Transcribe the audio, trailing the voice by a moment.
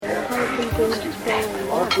Some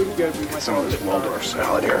of this Waldorf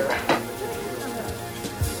salad here.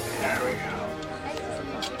 There we go.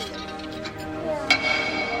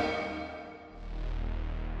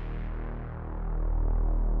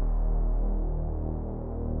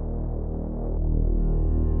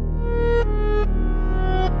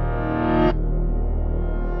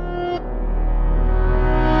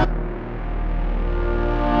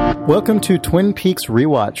 Welcome to Twin Peaks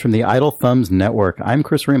Rewatch from the Idle Thumbs Network. I'm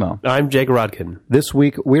Chris Remo. I'm Jake Rodkin. This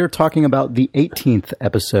week, we are talking about the 18th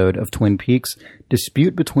episode of Twin Peaks,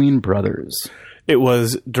 Dispute Between Brothers. It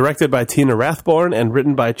was directed by Tina Rathborn and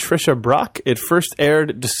written by Trisha Brock. It first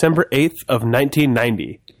aired December 8th of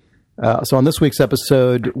 1990. So on this week's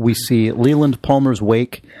episode, we see Leland Palmer's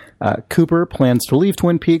wake. Cooper plans to leave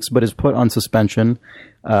Twin Peaks, but is put on suspension.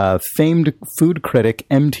 Famed food critic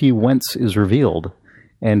M.T. Wentz is revealed.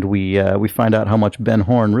 And we find out how much Ben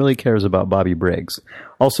Horne really cares about Bobby Briggs.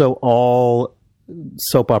 Also, all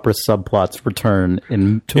soap opera subplots return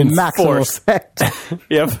in maximum effect.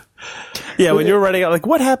 Yep. Yeah, when you were writing out, like,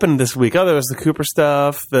 what happened this week? Oh, there was the Cooper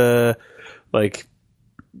stuff, the, like,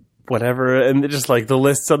 whatever, and just, like, the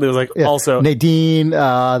list suddenly was, like, also... Nadine,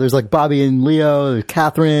 there's, like, Bobby and Leo, there's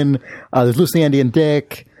Catherine, there's Lucy, Andy, and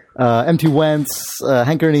Dick, M.T. Wentz,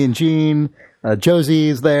 Hank, Ernie, and Gene,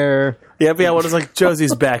 Josie's there... Yep, yeah, what is like,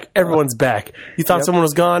 Josie's back. Everyone's back. You thought someone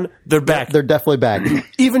was gone? They're back. They're definitely back.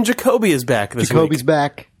 Even Jacoby is back this week. Jacoby's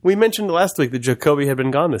back. We mentioned last week that Jacoby had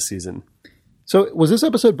been gone this season. So was this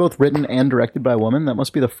episode both written and directed by a woman? That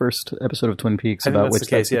must be the first episode of Twin Peaks about which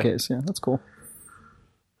that's the case. Yeah, that's cool.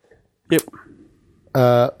 Yep.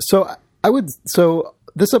 So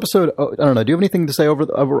this episode, I don't know, do you have anything to say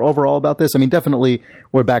overall about this? I mean, definitely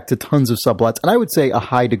we're back to tons of subplots, and I would say a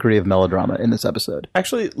high degree of melodrama in this episode.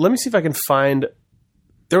 Actually, let me see if I can find...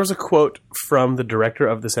 There was a quote from the director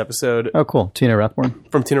of this episode. Oh, cool. Tina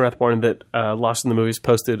Rathborn. From Tina Rathborn that Lost in the Movies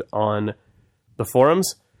posted on the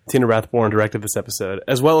forums. Tina Rathborn directed this episode,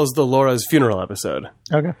 as well as the Laura's funeral episode.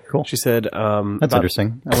 Okay, cool. She said... That's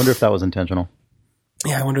interesting. I wonder if that was intentional.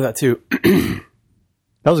 Yeah, I wonder that too.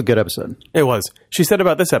 That was a good episode. It was. She said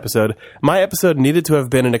about this episode, my episode needed to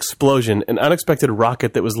have been an explosion, an unexpected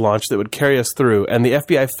rocket that was launched that would carry us through, and the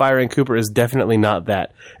FBI firing Cooper is definitely not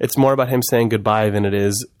that. It's more about him saying goodbye than it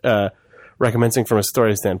is recommencing from a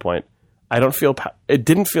story standpoint. It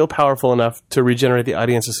didn't feel powerful enough to regenerate the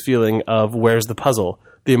audience's feeling of where's the puzzle.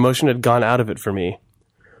 The emotion had gone out of it for me.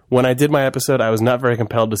 When I did my episode, I was not very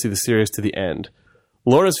compelled to see the series to the end.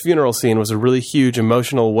 Laura's funeral scene was a really huge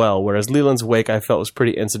emotional well, whereas Leland's wake I felt was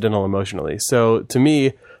pretty incidental emotionally. So, to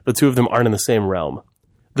me, the two of them aren't in the same realm.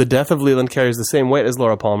 The death of Leland carries the same weight as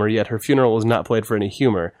Laura Palmer, yet her funeral was not played for any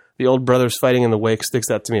humor. The old brothers fighting in the wake sticks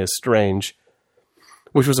out to me as strange,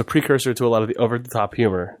 which was a precursor to a lot of over-the-top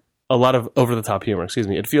humor.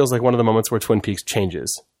 It feels like one of the moments where Twin Peaks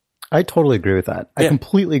changes. I totally agree with that. I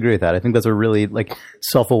completely agree with that. I think that's a really, like,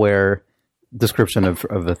 self-aware description of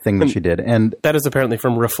a thing that she did, and that is apparently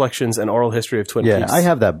from Reflections and Oral History of Twin Peaks. Yeah, I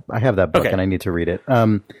have that book, and I need to read it.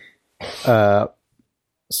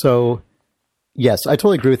 So yes, I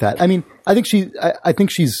totally agree with that. I mean, I think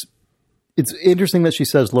she's. It's interesting that she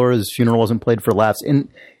says Laura's funeral wasn't played for laughs, and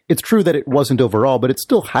it's true that it wasn't overall, but it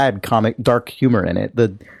still had dark humor in it.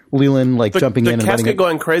 The Leland jumping in and the casket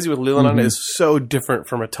going crazy with Leland on it is so different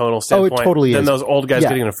from a tonal standpoint than those old guys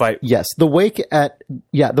getting in a fight. Yes, the wake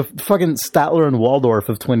the fucking Statler and Waldorf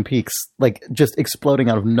of Twin Peaks, like, just exploding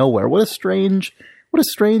out of nowhere. What a strange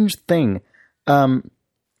thing.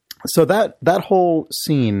 So that whole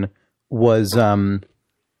scene was odd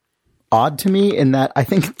to me in that I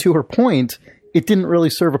think, to her point, it didn't really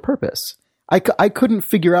serve a purpose. I couldn't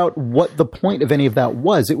figure out what the point of any of that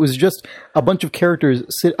was. It was just a bunch of characters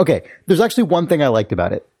okay, there's actually one thing I liked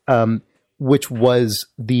about it, which was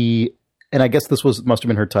and I guess this must have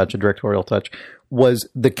been her touch, a directorial touch, was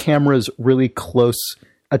the camera's really close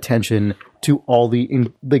attention to all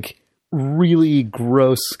the really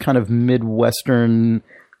gross kind of Midwestern,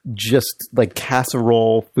 just like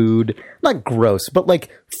casserole food. Not gross, but like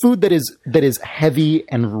food that is heavy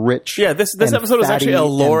and rich. Yeah, this episode was actually a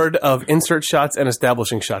lord of insert shots and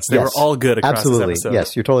establishing shots. They were all good across this episode.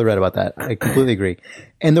 Yes, you're totally right about that. I completely agree.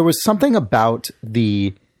 And there was something about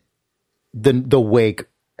the wake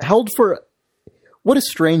held for what a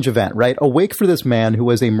strange event, right? A wake for this man who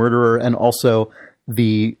was a murderer and also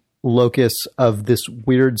the locus of this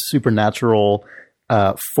weird supernatural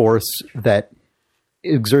force that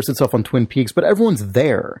exerts itself on Twin Peaks, but everyone's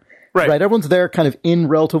there. Right. Everyone's there kind of in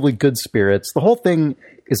relatively good spirits. The whole thing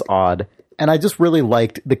is odd. And I just really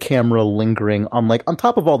liked the camera lingering on, like, on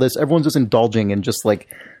top of all this, everyone's just indulging in just like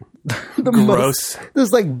Gross.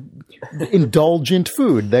 This like indulgent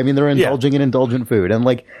food. I mean, they're indulging in indulgent food, and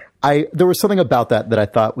like there was something about that I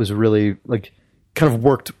thought was really like kind of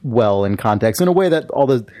worked well in context in a way that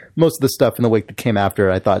most of the stuff in the wake that came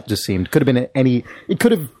after I thought just could have been it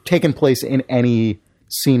could have taken place in any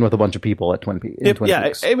scene with a bunch of people at Twin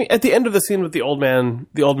Peaks. I mean, at the end of the scene with the old man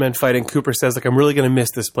fighting, Cooper says like, "I'm really going to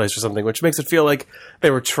miss this place" or something, which makes it feel like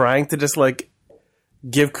they were trying to just like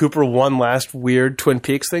give Cooper one last weird Twin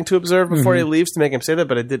Peaks thing to observe before he leaves to make him say that,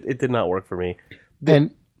 but it did not work for me.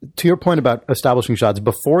 And to your point about establishing shots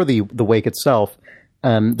before the wake itself,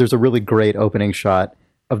 there's a really great opening shot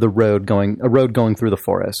of a road going through the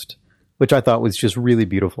forest, which I thought was just really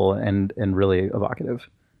beautiful and really evocative.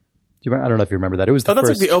 I don't know if you remember that. It was the that's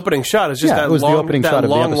first, like the opening shot. It's just that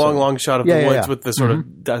long shot of the woods with the sort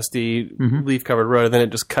of dusty, leaf-covered road, and then it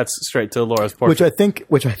just cuts straight to Laura's portrait.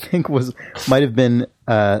 Which I think might have been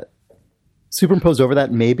superimposed over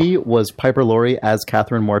that. Maybe was Piper Laurie as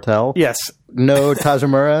Catherine Mortel. Yes. No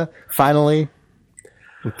Tajimura. Finally,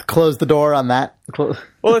 close the door on that. Close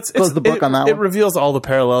the book on that. It reveals all the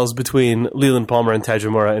parallels between Leland Palmer and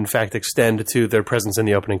Tajimura. In fact, extend to their presence in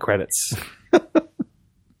the opening credits.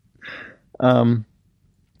 And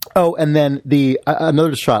then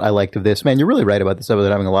another shot I liked of this, man, you're really right about this episode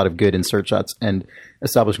having a lot of good insert shots and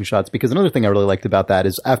establishing shots, because another thing I really liked about that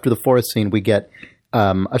is after the forest scene, we get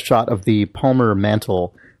a shot of the Palmer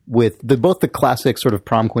mantle with both the classic sort of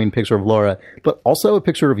prom queen picture of Laura, but also a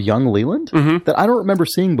picture of young Leland that I don't remember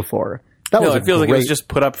seeing before. It feels like it was just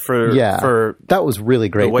put up for that was really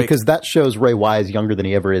great because that shows Ray Wise younger than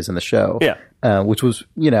he ever is in the show. Yeah. Which was,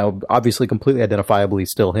 obviously completely identifiably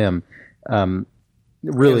still him.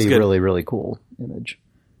 Really, really, really cool image.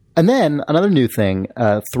 And then another new thing,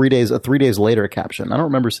 3 days later caption. I don't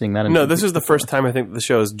remember seeing that. No, this is the first time I think the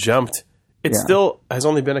show has jumped. It still has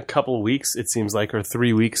only been a couple of weeks, it seems like, or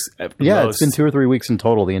 3 weeks at most. It's been 2 or 3 weeks in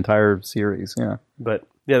total, the entire series. Yeah. But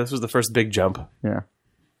yeah, this was the first big jump. Yeah.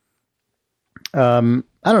 I don't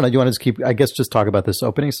know. Do you want to just talk about this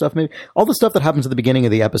opening stuff maybe? All the stuff that happens at the beginning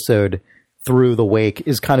of the episode through the wake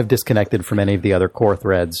is kind of disconnected from any of the other core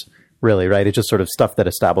threads, really, right? It's just sort of stuff that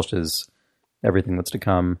establishes everything that's to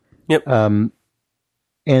come. Yep. And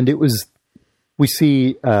we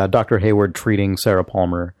see Dr. Hayward treating Sarah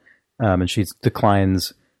Palmer, and she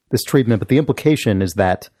declines this treatment, but the implication is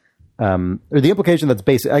that, or the implication that's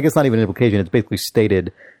basic, I guess not even an implication, it's basically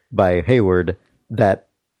stated by Hayward that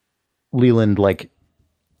Leland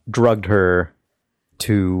drugged her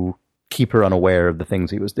to keep her unaware of the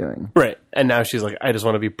things he was doing. Right. And now she's like, I just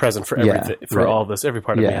want to be present for everything, all this, every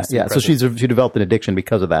part of me has to be present. So she developed an addiction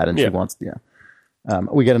because of that, and she wants,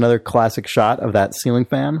 we get another classic shot of that ceiling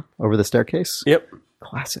fan over the staircase. Yep.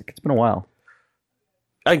 Classic. It's been a while.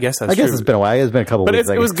 I guess that's true. I guess it's been a while. It's been a couple weeks.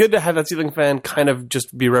 But it was good to have that ceiling fan kind of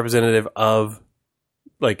just be representative of,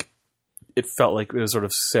 it felt like it was sort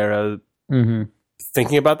of Sarah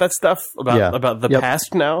thinking about that stuff, about the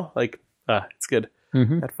past now. It's good.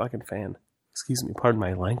 That fucking fan. Excuse me, pardon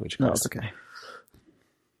my language. No, it's okay.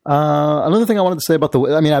 Another thing I wanted to say about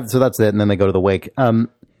so that's it, and then they go to the wake.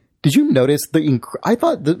 Did you notice I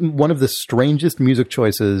thought that one of the strangest music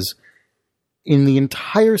choices in the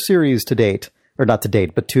entire series to date, or not to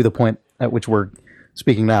date, but to the point at which we're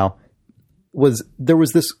speaking now, was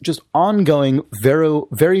this just ongoing, very,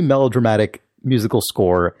 very melodramatic musical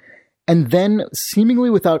score, and then seemingly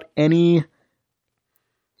without any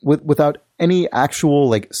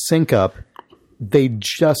actual sync up, they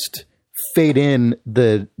just fade in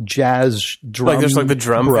the jazz drum, there's the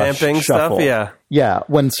drum vamping shuffle. Stuff. Yeah.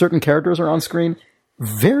 When certain characters are on screen,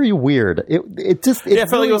 very weird. It felt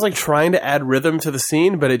like it was trying to add rhythm to the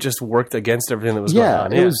scene, but it just worked against everything that was going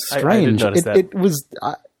on. It was strange. I did notice that. It was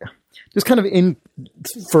just kind of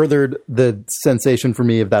furthered the sensation for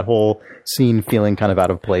me of that whole scene feeling kind of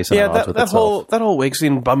out of place. That whole wake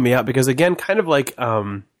scene bummed me out because, again, kind of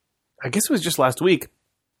I guess it was just last week,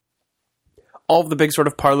 all of the big sort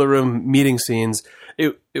of parlor room meeting scenes,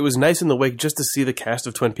 it was nice in the wake just to see the cast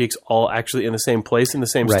of Twin Peaks all actually in the same place, in the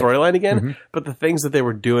same storyline again. But the things that they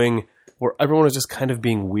were doing where everyone was just kind of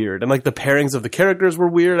being weird. And the pairings of the characters were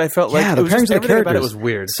weird. I felt like the pairings of the characters about it was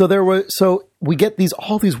weird. So we get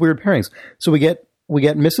all these weird pairings. So we get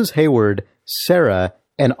Mrs. Hayward, Sarah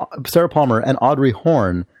Palmer, and Audrey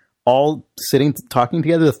Horne all sitting, talking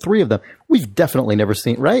together, the three of them. We've definitely never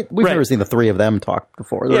seen, right? We've never seen the three of them talk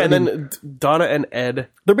before. Then Donna and Ed.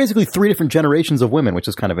 They're basically three different generations of women, which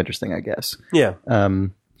is kind of interesting, I guess. Yeah.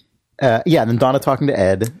 And then Donna talking to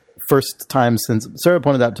Ed. First time since Sarah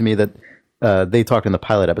pointed out to me that they talked in the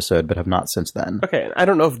pilot episode, but have not since then. Okay. I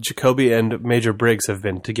don't know if Jacoby and Major Briggs have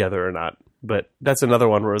been together or not, but that's another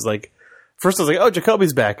one where it was first I was like, oh,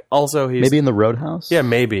 Jacoby's back. Also, he's Maybe in the Roadhouse? yeah,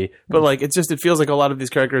 maybe. But like, it feels like a lot of these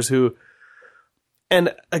characters who,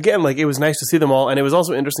 and again, like it was nice to see them all, and it was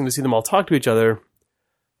also interesting to see them all talk to each other.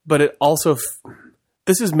 But it also,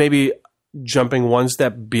 this is maybe jumping one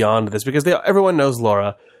step beyond this because everyone knows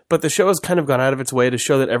Laura, but the show has kind of gone out of its way to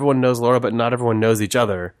show that everyone knows Laura, but not everyone knows each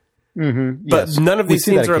other. Mm-hmm. But yes. none of these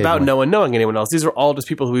scenes are about no one knowing anyone else. These are all just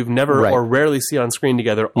people who we've never or rarely see on screen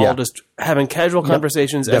together, all just having casual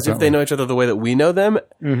conversations as if they know each other the way that we know them.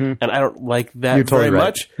 Mm-hmm. And I don't like that very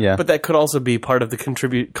much. Yeah. But that could also be part of the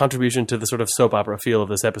contribution to the sort of soap opera feel of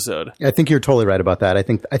this episode. I think you're totally right about that. I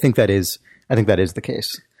think that is the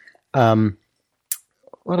case.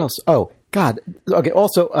 What else? Oh, God. Okay,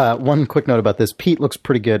 also, one quick note about this. Pete looks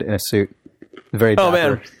pretty good in a suit. Very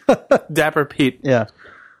dapper. Oh, man. Dapper Pete. Yeah.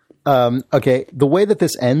 Okay, the way that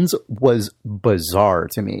this ends was bizarre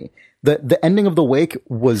to me. The ending of The Wake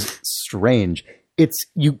was strange.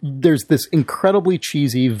 There's this incredibly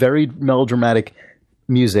cheesy, very melodramatic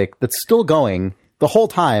music that's still going the whole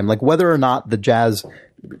time, like whether or not the jazz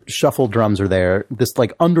shuffle drums are there, this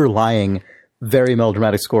like underlying very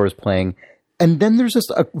melodramatic score is playing. And then there's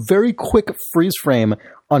just a very quick freeze frame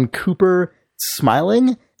on Cooper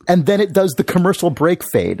smiling, and then it does the commercial break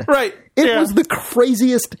fade. Right. It was the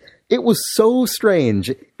craziest. It was so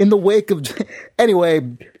strange. In the wake of... Anyway,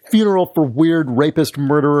 funeral for weird rapist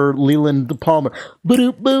murderer Leland Palmer.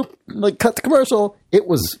 Boop, boop. Like, cut to commercial. It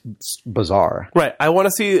was bizarre. Right. I want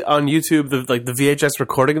to see on YouTube the VHS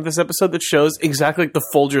recording of this episode that shows exactly like the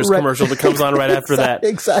Folgers commercial that comes on right after that.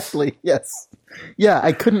 Exactly. Yes. Yeah,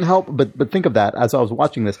 I couldn't help but think of that as I was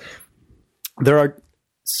watching this. There are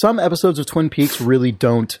some episodes of Twin Peaks really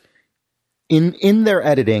don't, in their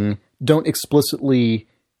editing, don't explicitly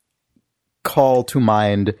call to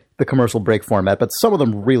mind the commercial break format, but some of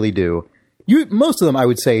them really do. Most of them, I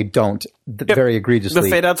would say, don't very egregiously. The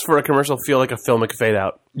fade outs for a commercial feel like a filmic fade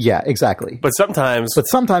out. Yeah, exactly. But sometimes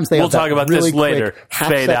they we'll have talk about really this later.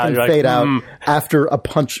 Fade out after a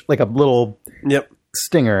punch, like a little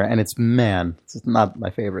stinger, and it's not my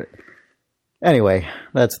favorite. Anyway,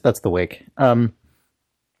 that's The Wake.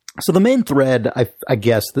 So the main thread, I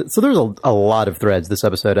guess, so there's a lot of threads this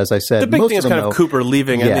episode, as I said. The big thing is kind of Cooper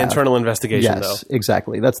leaving and the internal investigation, though. Yes,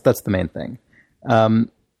 exactly. That's the main thing.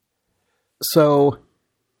 So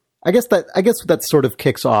I guess that sort of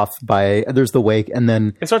kicks off by, there's The Wake, and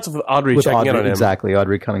then... It starts with Audrey checking in on him. Exactly,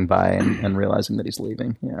 Audrey coming by and realizing that he's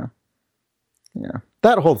leaving. Yeah.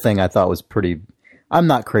 That whole thing I thought was pretty... I'm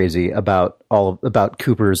not crazy about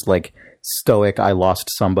Cooper's, like, stoic, I lost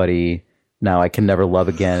somebody... Now I can never love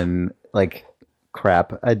again. Like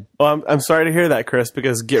crap. Well, I'm sorry to hear that, Chris.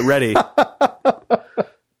 Because get ready.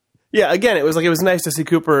 Yeah, again, it was nice to see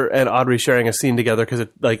Cooper and Audrey sharing a scene together because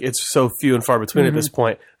it's so few and far between at this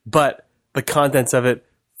point. But the contents of it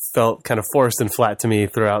felt kind of forced and flat to me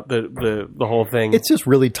throughout the whole thing. It's just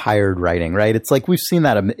really tired writing, right? It's like we've seen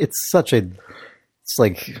that. It's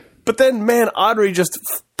like. But then, man, Audrey just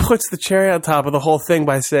puts the cherry on top of the whole thing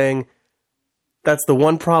by saying, that's the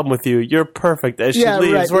one problem with you. You're perfect as she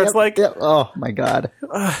leaves. Right. Where it's like, oh my God.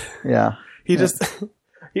 Yeah. He just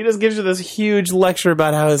gives you this huge lecture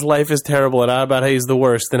about how his life is terrible and about how he's the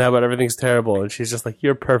worst and how about everything's terrible. And she's just like,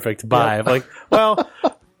 you're perfect. Bye. I'm like, well,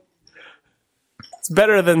 it's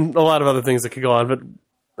better than a lot of other things that could go on, but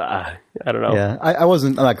I don't know. Yeah.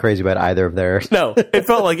 I'm not crazy about either of theirs. No, it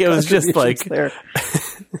felt like it was just like,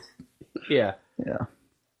 yeah. Yeah.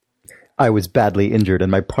 I was badly injured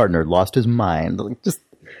and my partner lost his mind. Like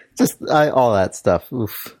all that stuff.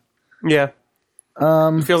 Oof. Yeah.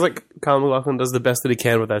 It feels like Colin McLaughlin does the best that he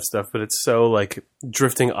can with that stuff, but it's so like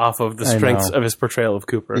drifting off of the strengths of his portrayal of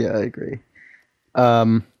Cooper. Yeah, I agree.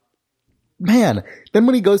 Man, then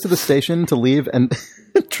when he goes to the station to leave and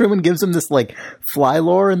Truman gives him this like fly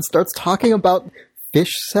lore and starts talking about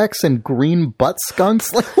fish sex and green butt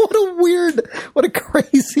skunks. Like what a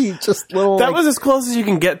crazy just little... That was as close as you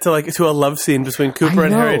can get to a love scene between Cooper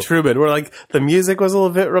and Harry Truman, where like the music was a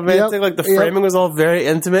little bit romantic, like the framing was all very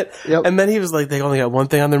intimate, and then he was like, they only got one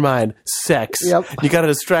thing on their mind, sex. You got to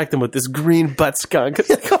distract them with this green butt skunk.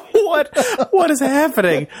 What is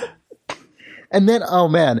happening? And then, oh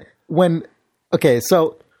man,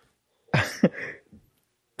 so...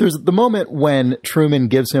 There's the moment when Truman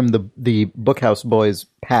gives him the Bookhouse Boys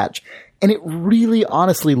patch, and it really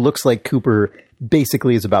honestly looks like Cooper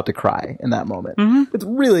basically is about to cry in that moment. Mm-hmm.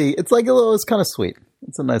 It's kind of sweet.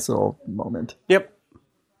 It's a nice little moment. Yep.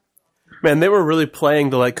 Man, they were really playing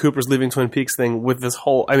the like Cooper's leaving Twin Peaks thing with this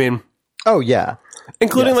whole, I mean... Oh, yeah.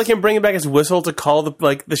 Including like him bringing back his whistle to call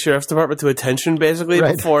the sheriff's department to attention basically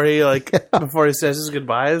before he says his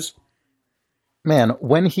goodbyes. Man,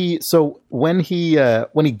 when he's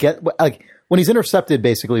intercepted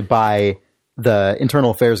basically by the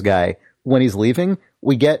internal affairs guy when he's leaving,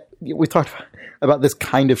 we talked about this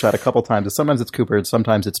kind of shot a couple times. Sometimes it's Cooper, and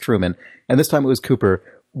sometimes it's Truman, and this time it was Cooper,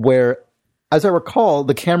 where, as I recall,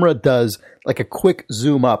 the camera does like a quick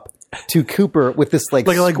zoom up to Cooper with this like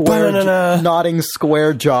square nodding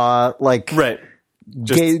square jaw, like right.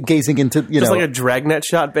 Gazing into, just like a Dragnet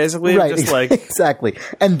shot, basically. Right, just like exactly.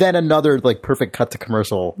 And then another like perfect cut to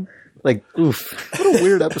commercial. Like, oof, what a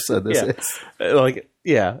weird episode this is. Like,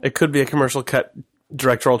 yeah, it could be a commercial cut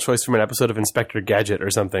directorial choice from an episode of Inspector Gadget or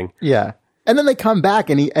something. Yeah, and then they come back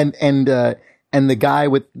and the guy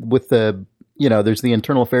with the, there's the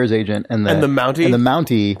internal affairs agent and the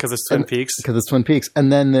Mountie because it's Twin Peaks,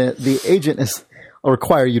 and then the agent will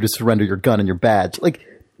require you to surrender your gun and your badge. Like,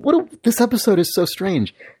 this episode is so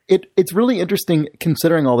strange. It's really interesting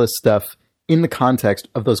considering all this stuff in the context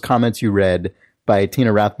of those comments you read by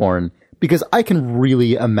Tina Rathborn, because I can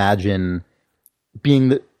really imagine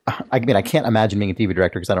being I can't imagine being a TV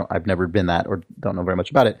director because I've never been that or don't know very much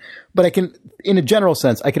about it. But I can, in a general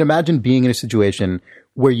sense, I can imagine being in a situation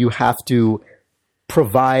where you have to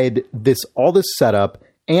provide all this setup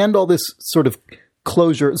and all this sort of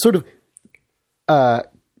closure,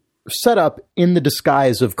 setup in the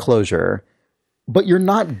disguise of closure, but you're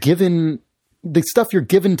not given the stuff you're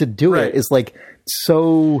given to do it is like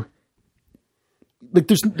so. Like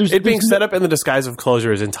there's being set up in the disguise of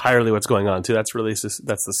closure is entirely what's going on too. That's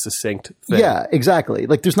the succinct thing. Yeah, exactly.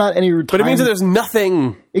 Like there's not any. But it means that there's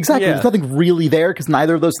nothing. Exactly, there's nothing really there because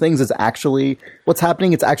neither of those things is actually what's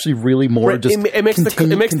happening. It's actually really more just. It makes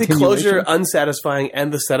the closure unsatisfying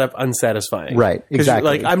and the setup unsatisfying. Right.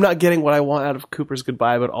 Exactly. Like, I'm not getting what I want out of Cooper's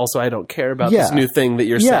goodbye, but also I don't care about this new thing that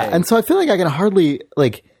you're saying. Yeah, and so I feel like I can hardly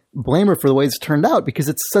blame her for the way it's turned out because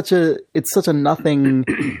it's such a nothing.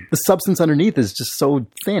 The substance underneath is just so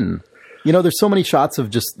thin. There's so many shots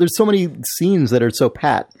of there's so many scenes that are so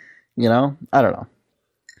pat. I don't know.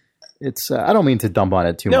 It's I don't mean to dump on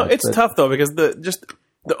it too much. No, it's tough though because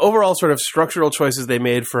the overall sort of structural choices they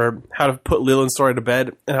made for how to put Leland's story to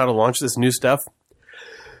bed and how to launch this new stuff.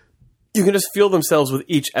 You can just feel themselves with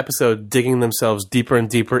each episode digging themselves deeper and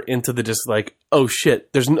deeper into the just like, oh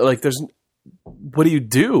shit, what do you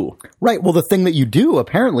do? Right. Well, the thing that you do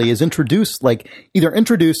apparently is either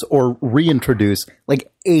introduce or reintroduce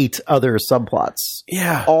 8 other subplots.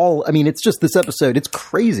 Yeah. It's just this episode. It's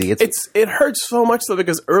crazy. It hurts so much though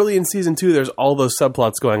because early in season 2, there's all those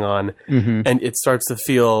subplots going on, and it starts to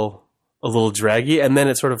feel a little draggy, and then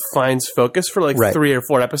it sort of finds focus for 3 or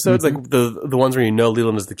 4 episodes, like the ones where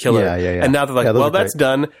Leland is the killer. Yeah. And now they're like, well, that's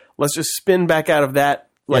done. Let's just spin back out of that.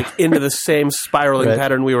 Into the same spiraling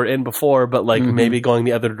pattern we were in before, but maybe going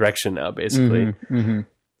the other direction now, basically.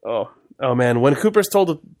 Oh man. When Cooper's told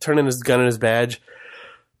to turn in his gun and his badge,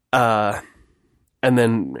 and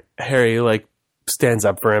then Harry stands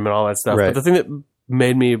up for him and all that stuff. But the thing that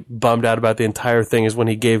made me bummed out about the entire thing is when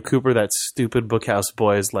he gave Cooper that stupid Bookhouse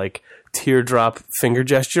Boys teardrop finger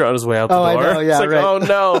gesture on his way out the door. I know, yeah, it's oh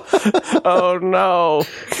no. Oh no.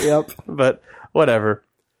 Yep. But whatever.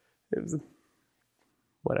 It was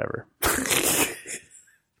whatever.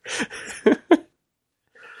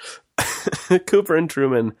 Cooper and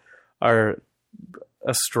Truman are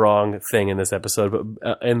a strong thing in this episode,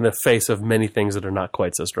 but in the face of many things that are not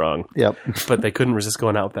quite so strong. Yep. But they couldn't resist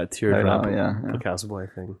going out with that teardrop Bookhouse Boy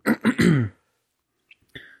thing.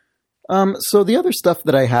 So the other stuff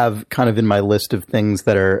that I have kind of in my list of things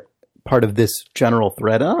that are part of this general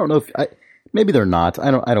thread, I don't know if maybe they're not.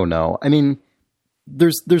 I don't know. I mean,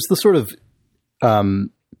 there's the sort of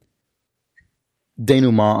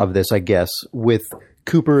denouement of this, I guess, with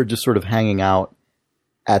Cooper just sort of hanging out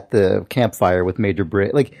at the campfire with Major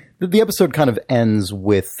Briggs. The episode kind of ends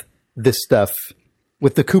with this stuff,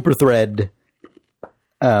 with the Cooper thread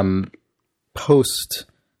post.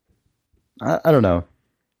 I don't know.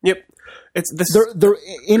 Yep, it's this. They're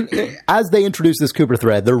as they introduce this Cooper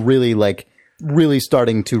thread, they're really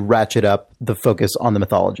starting to ratchet up the focus on the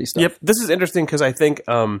mythology stuff. Yep. This is interesting because I think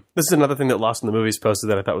this is another thing that Lost in the Movies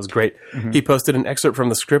posted that I thought was great. He posted an excerpt from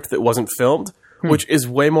the script that wasn't filmed, which is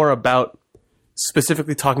way more about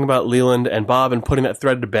specifically talking about Leland and Bob and putting that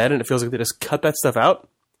thread to bed, and it feels like they just cut that stuff out.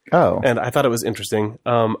 Oh. And I thought it was interesting.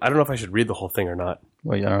 I don't know if I should read the whole thing or not.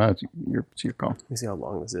 Well, yeah, I don't know. It's your call. Let me see how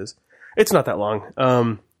long this is. It's not that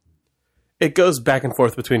long. It goes back and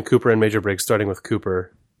forth between Cooper and Major Briggs, starting with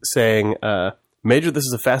Cooper saying, Major, this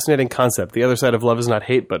is a fascinating concept. The other side of love is not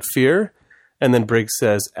hate, but fear. And then Briggs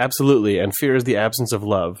says, absolutely, and fear is the absence of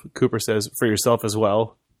love. Cooper says, for yourself as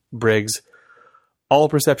well. Briggs, All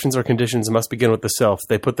perceptions or conditions must begin with the self.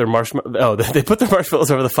 They put their they put their marshmallows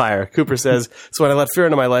over the fire. Cooper says, so when I let fear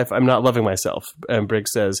into my life, I'm not loving myself. And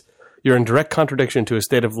Briggs says, you're in direct contradiction to a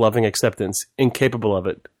state of loving acceptance, incapable of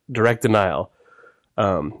it, direct denial.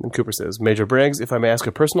 And Cooper says, Major Briggs, if I may ask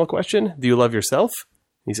a personal question, do you love yourself?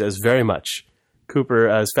 He says, very much. Cooper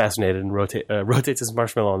is fascinated and rotates his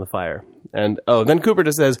marshmallow on the fire. And then Cooper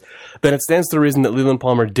just says, then it stands to reason that Leland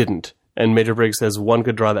Palmer didn't. And Major Briggs says one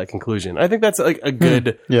could draw that conclusion. I think that's like a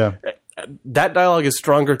good... Yeah. That dialogue is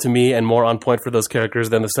stronger to me and more on point for those characters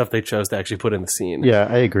than the stuff they chose to actually put in the scene. Yeah,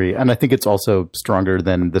 I agree. And I think it's also stronger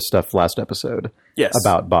than the stuff last episode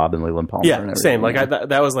about Bob and Leland Palmer. Yeah, same. Like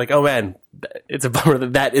that was like, oh man, it's a bummer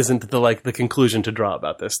that isn't the conclusion to draw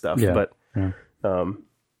about this stuff. Yeah. But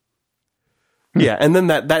yeah, and then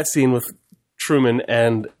that scene with Truman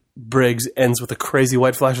and Briggs ends with a crazy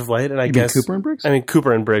white flash of light, and I guess Cooper and Briggs? I mean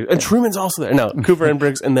Cooper and Briggs, and Truman's also there. No, Cooper and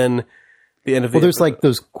Briggs, and then the end of the. Well, there's like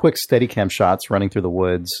those quick Steadicam shots running through the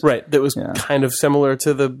woods, right? That was kind of similar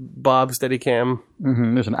to the Bob Steadicam.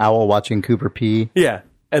 Mm-hmm. There's an owl watching Cooper pee. Yeah,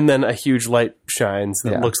 and then a huge light shines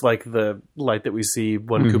that looks like the light that we see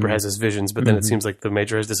when Cooper has his visions, but then it seems like the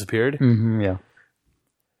Major has disappeared. Mm-hmm, yeah,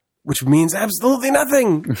 which means absolutely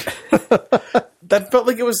nothing. That felt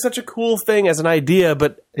like it was such a cool thing as an idea,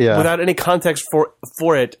 but without any context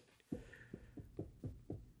for it.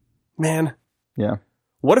 Man. Yeah.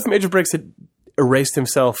 What if Major Briggs had erased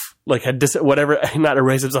himself, like had not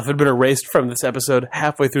erased himself, had been erased from this episode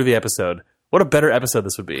halfway through the episode? What a better episode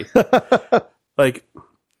this would be. Like,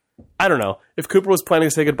 I don't know. If Cooper was planning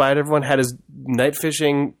to say goodbye to everyone, had his night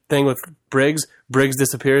fishing thing with Briggs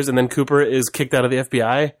disappears, and then Cooper is kicked out of the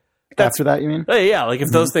FBI. After that, you mean? Yeah, like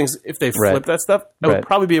if those things, if they flip that stuff, it would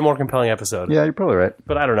probably be a more compelling episode. Yeah, you're probably right.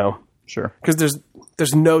 But I don't know. Sure. Because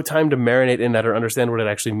there's no time to marinate in that or understand what it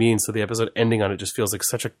actually means, so the episode ending on it just feels like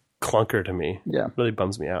such a clunker to me. Yeah. It really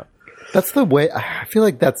bums me out. That's the way, I feel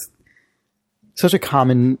like that's such a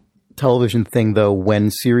common television thing, though, when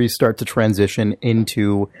series start to transition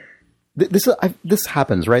into... This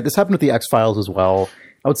happens, right? This happened with the X-Files as well.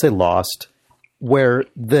 I would say Lost, where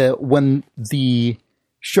when the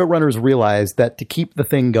showrunners realize that to keep the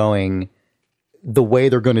thing going, the way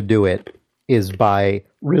they're going to do it is by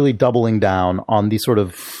really doubling down on the sort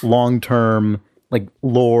of long-term, like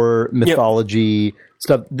lore, mythology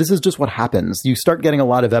stuff. This is just what happens. You start getting a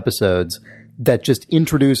lot of episodes that just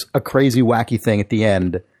introduce a crazy, wacky thing at the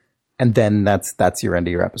end, and then that's your end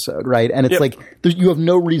of your episode, right? And it's like you have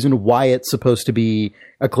no reason why it's supposed to be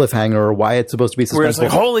a cliffhanger or why it's supposed to be suspenseful.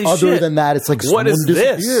 Like, holy shit! Other than that, it's like what is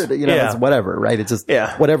this? You know, it's whatever, right? It's just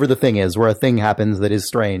whatever the thing is, where a thing happens that is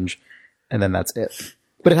strange, and then that's it.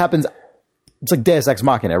 But it happens. It's like Deus Ex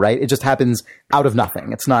Machina, right? It just happens out of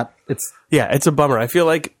nothing. It's not. It's a bummer. I feel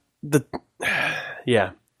like the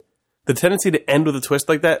tendency to end with a twist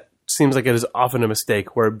like that seems like it is often a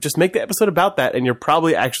mistake, where just make the episode about that and you're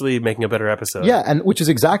probably actually making a better episode. Yeah, and which is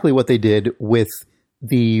exactly what they did with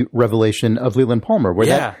the revelation of Leland Palmer, where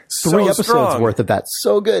that 3 episodes worth of that.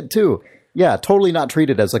 So good, too. Yeah, totally not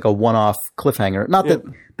treated as like a one-off cliffhanger. Not that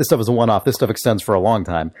this stuff is a one-off. This stuff extends for a long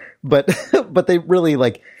time. But they really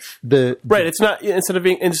like right. It's not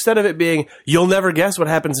instead of it being you'll never guess what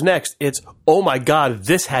happens next. It's oh my god,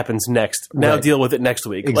 this happens next. Now deal with it next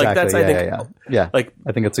week. Exactly. Like that's I think yeah. Like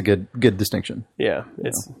I think it's a good distinction. Yeah,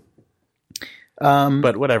 it's.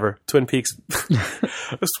 But whatever. Twin Peaks.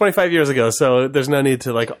 It was 25 years ago, so there's no need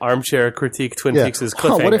to like armchair critique Twin Peaks'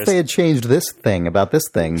 cliffhangers. What if they had changed this thing about this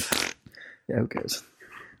thing? Yeah, who cares?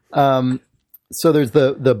 So there's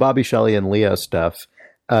the Bobby Shelley and Leo stuff.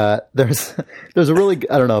 There's a really,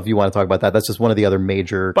 I don't know if you want to talk about that. That's just one of the other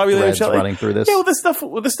major threads running through this. Yeah, well,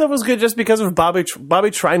 this stuff was good just because of Bobby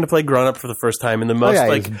trying to play grown up for the first time in the most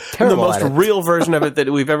the most real version of it that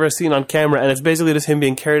we've ever seen on camera, and it's basically just him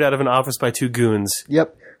being carried out of an office by 2 goons.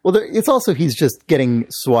 Yep. Well, it's also he's just getting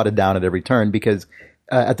swatted down at every turn because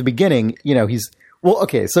at the beginning, you know, he's. Well,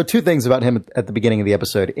 okay, so 2 things about him at the beginning of the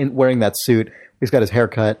episode. In wearing that suit, he's got his hair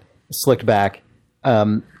cut, slicked back.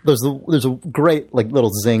 There's a great like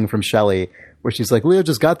little zing from Shelley where she's like, Leo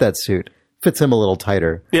just got that suit. Fits him a little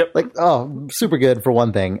tighter. Yep. Like, oh, super good for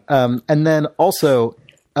one thing. And then also,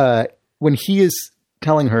 when he is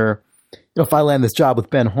telling her, you know, if I land this job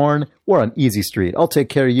with Ben Horn, we're on easy street. I'll take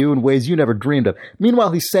care of you in ways you never dreamed of.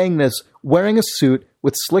 Meanwhile, he's saying this wearing a suit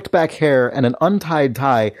with slicked back hair and an untied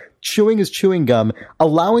tie, chewing his chewing gum,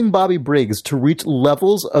 allowing Bobby Briggs to reach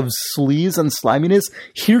levels of sleaze and sliminess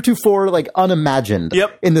heretofore like unimagined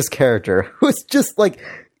in this character. Who's just like,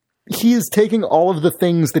 he is taking all of the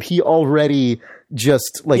things that he already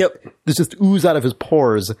just like, there's just ooze out of his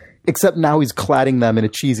pores, except now he's cladding them in a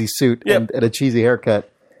cheesy suit and a cheesy haircut.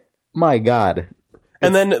 My God.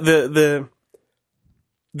 And then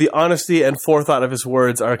the honesty and forethought of his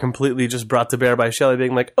words are completely just brought to bear by Shelley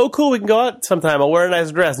being like, "Oh, cool, we can go out sometime. I'll wear a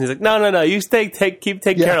nice dress." And he's like, "No, you keep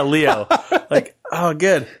taking care of Leo." Like, oh,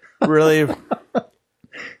 good, really,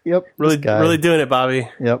 Yep. really doing it, Bobby.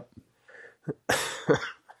 Yep.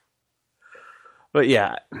 But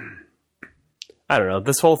yeah, I don't know.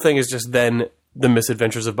 This whole thing is just then the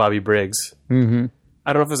misadventures of Bobby Briggs. Mm-hmm.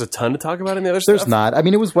 I don't know if there's a ton to talk about in the other stuff. There's not. I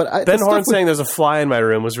mean, it was Ben Horn saying there's a fly in my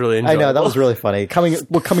room was really enjoyable. I know, that was really funny. Coming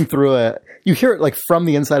through you hear it like from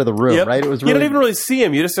the inside of the room, right? It was really, you don't even really see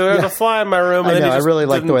him. You just say, there's a fly in my room. And I know, then I really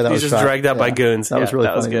liked the way that was he's shot. just dragged out by goons. That was really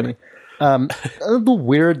funny. That was good. A little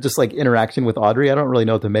weird, just like interaction with Audrey. I don't really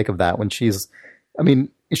know what to make of that when is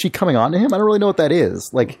she coming on to him? I don't really know what that is.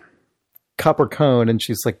 Like, cup or cone, and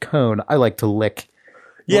she's like, cone, I like to lick.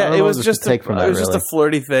 Yeah, it was just a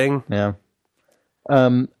flirty thing. Yeah.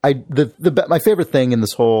 My favorite thing in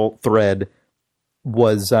this whole thread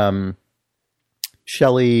was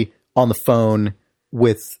Shelley on the phone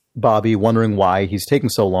with Bobby, wondering why he's taking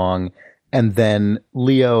so long, and then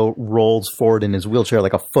Leo rolls forward in his wheelchair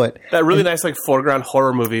like a foot. That really nice, like, foreground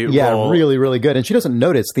horror movie. Yeah, roll. really, really good. And she doesn't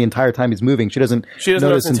notice the entire time he's moving. She doesn't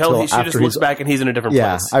notice until she just looks back and he's in a different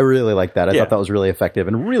place. Yeah, I really like that. I thought that was really effective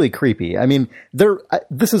and really creepy. I mean,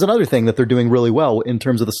 this is another thing that they're doing really well in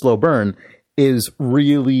terms of the slow burn, is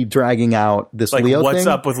really dragging out this like, Leo what's thing.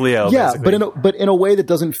 up with Leo? Yeah, basically. but in a way that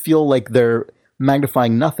doesn't feel like they're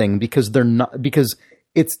magnifying nothing, because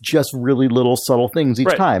it's just really little subtle things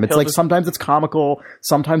each time. It's sometimes it's comical,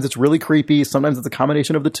 sometimes it's really creepy, sometimes it's a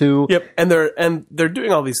combination of the two. Yep, and they're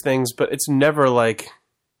doing all these things, but it's never like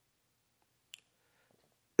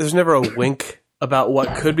there's never a wink about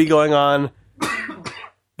what could be going on.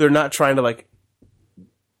 They're not trying to like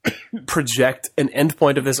project an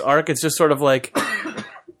endpoint of this arc. It's just sort of like,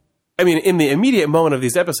 I mean, in the immediate moment of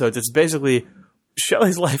these episodes, it's basically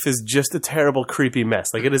Shelley's life is just a terrible, creepy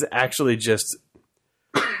mess. Like, it is actually just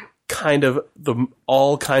kind of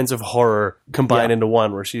all kinds of horror combined into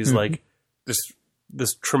one, where she's like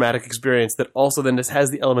this traumatic experience that also then just has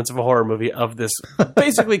the elements of a horror movie of this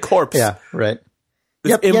basically corpse. Yeah, right.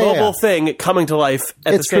 This immobile thing coming to life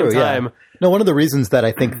at the same time. Yeah. No, one of the reasons that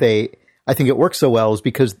I think it works so well is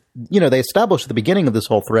because, they established at the beginning of this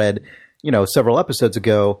whole thread, several episodes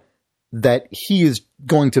ago, that he is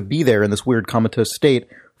going to be there in this weird comatose state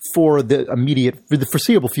for the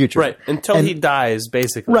foreseeable future. Right. Until he dies,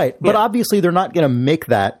 basically. Right. But obviously they're not going to make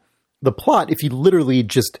that the plot if he literally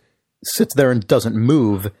just sits there and doesn't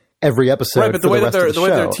move every episode. Right, but the way that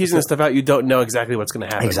they're teasing this stuff out, you don't know exactly what's going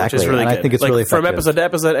to happen. Exactly. Which is really and good. I think it's really effective. From episode to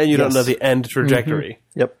episode, and you don't know the end trajectory.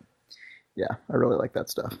 Mm-hmm. Yep. Yeah, I really like that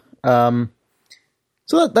stuff.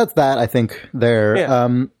 So that's that. I think there.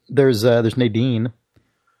 Yeah. There's Nadine.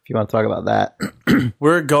 If you want to talk about that,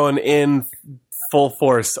 we're going in full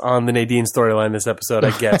force on the Nadine storyline this episode,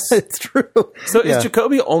 I guess. It's true. So is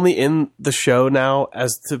Jacoby only in the show now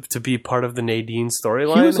as to be part of the Nadine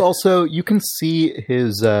storyline? He was also. You can see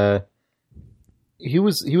his. He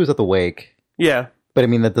was at the wake. Yeah, but I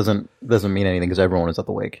mean that doesn't mean anything because everyone is at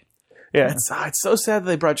the wake. Yeah, it's so sad that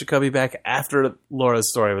they brought Jacoby back after Laura's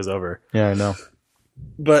story was over. Yeah, I know.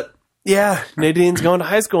 But yeah, Nadine's going to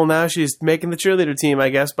high school now. She's making the cheerleader team, I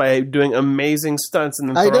guess, by doing amazing stunts and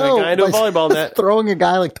then throwing a guy into a volleyball net. Throwing a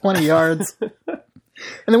guy like 20 yards. And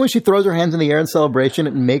then when she throws her hands in the air in celebration,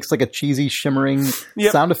 it makes like a cheesy, shimmering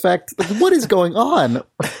sound effect. Like, what is going on?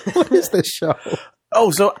 What is this show?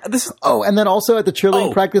 And then also at the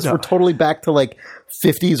cheerleading practice, we're totally back to like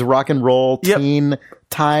 50s rock and roll teen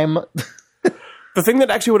time. The thing that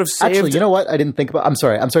actually would have saved... Actually, you know what? I didn't think about... I'm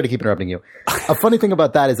sorry to keep interrupting you. A funny thing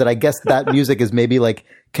about that is that I guess that music is maybe like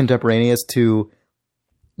contemporaneous to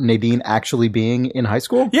Nadine actually being in high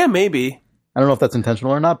school. Yeah, maybe. I don't know if that's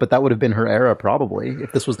intentional or not, but that would have been her era probably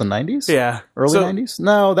if this was the 90s. Yeah, early 90s.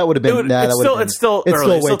 No, that would have been. It's still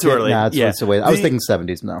early. It's still too early. Nah, it's way. I was thinking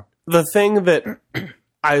 70s. No. The thing that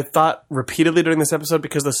I thought repeatedly during this episode,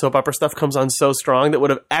 because the soap opera stuff comes on so strong, that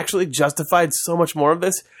would have actually justified so much more of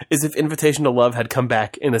this, is if Invitation to Love had come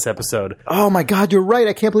back in this episode. Oh my God, you're right.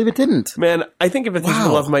 I can't believe it didn't. Man, I think Invitation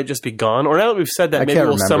to Love might just be gone. Or now that we've said that, maybe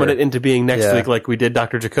we'll summon it into being next week like we did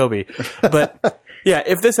Dr. Jacoby. But yeah,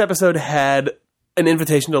 if this episode had an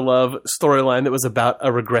Invitation to Love storyline that was about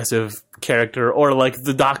a regressive character, or like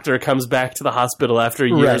the doctor comes back to the hospital after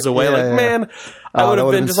years away, man, I would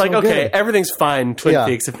have been just like, okay, everything's fine, Twin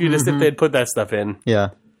Peaks, if they'd put that stuff in. Yeah.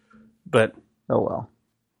 But oh well.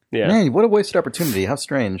 Yeah. Man, what a wasted opportunity. How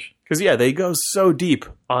strange. Because they go so deep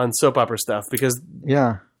on soap opera stuff because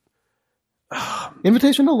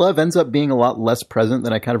Invitation to Love ends up being a lot less present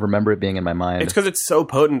than I kind of remember it being in my mind. It's because it's so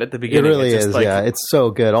potent at the beginning. It really is. Like, it's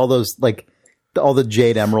so good. All those like all the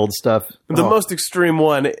Jade Emerald stuff. The most extreme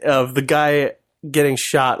one of the guy getting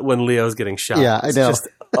shot when Leo's getting shot. Yeah, I know. It's just,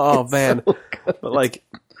 oh man. But like,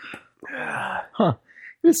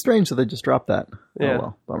 It's strange that they just dropped that. Yeah.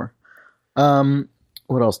 Oh well, bummer.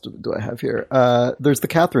 What else do I have here? There's the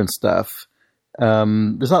Catherine stuff.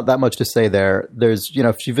 There's not that much to say there. There's,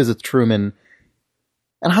 she visits Truman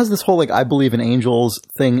and has this whole, like, I believe in angels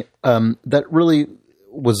thing, that really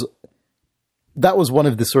was one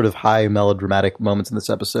of the sort of high melodramatic moments in this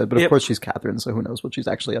episode. But of course she's Catherine, so who knows what she's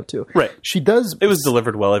actually up to. Right. It was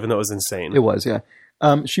delivered well, even though it was insane. It was, yeah.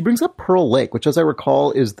 She brings up Pearl Lake, which, as I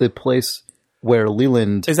recall, is the place where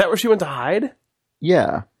Leland... Is that where she went to hide?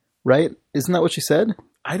 Yeah. Right? Isn't that what she said?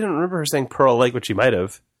 I didn't remember her saying Pearl Lake, but she might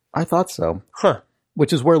have. I thought so. Huh.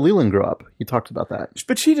 Which is where Leland grew up. You talked about that.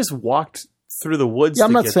 But she just walked through the woods. Yeah,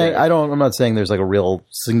 I'm to not saying there. I'm not saying there's like a real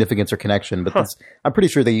significance or connection, but I'm pretty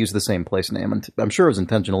sure they use the same place name, and I'm sure it was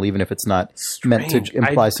intentional, even if it's not meant to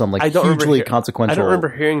imply some like hugely consequential. I don't remember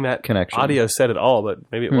hearing that connection. Audio said at all, but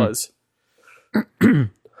maybe it was.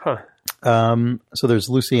 So there's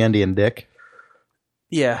Lucy, Andy, and Dick.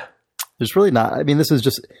 Yeah. There's really not. I mean,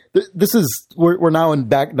 we're now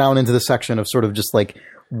back down into the section of sort of just like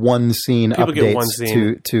one scene People get one updates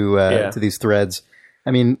scene. to these threads.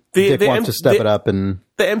 I mean, Dick wants to step it up, and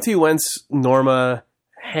the MT Wentz, Norma,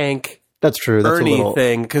 Hank, that's true. That's Ernie a little,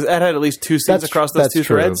 thing, because that had at least two scenes across those two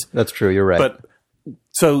true. threads. That's true. You're right. But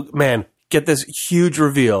so, man, get this huge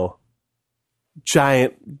reveal,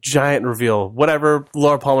 giant reveal. Whatever,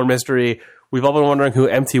 Laura Palmer mystery. We've all been wondering who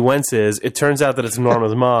MT Wentz is. It turns out that it's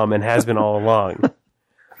Norma's mom and has been all along.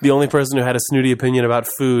 The only person who had a snooty opinion about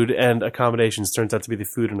food and accommodations turns out to be the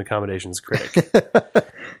food and accommodations critic.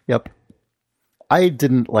 Yep. I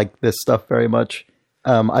didn't like this stuff very much.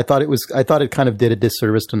 I thought it kind of did a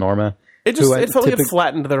disservice to Norma. It felt like it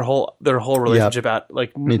flattened their whole relationship out.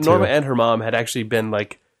 Like Norma and her mom had actually been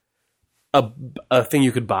like a thing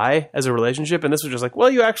you could buy as a relationship, and this was just like, well,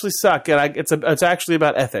 you actually suck, and it's actually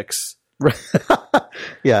about ethics.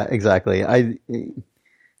 Yeah, exactly. I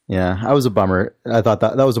was a bummer. I thought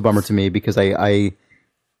that was a bummer to me because I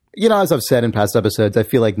as I've said in past episodes, I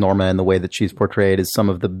feel like Norma and the way that she's portrayed is some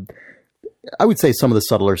of the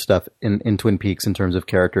subtler stuff in Twin Peaks in terms of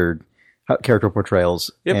character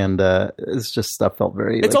portrayals. Yep. And it's just stuff felt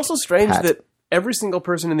very. It's also strange that every single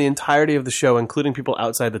person in the entirety of the show, including people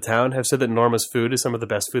outside the town, have said that Norma's food is some of the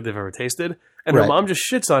best food they've ever tasted. And her mom just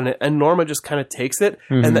shits on it, and Norma just kind of takes it,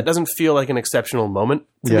 and that doesn't feel like an exceptional moment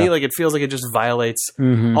to me. Like, it feels like it just violates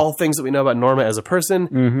all things that we know about Norma as a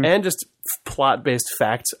person, and just plot-based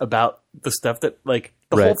facts about the stuff that, like,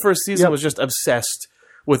 the whole first season was just obsessed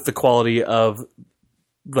with the quality of,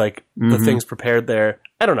 like, the things prepared there.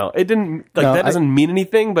 I don't know. It didn't, like, that doesn't mean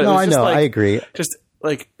anything, but it was just, like... I agree. Just,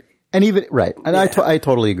 like... And even right, and I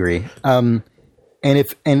totally agree. It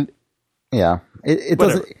doesn't.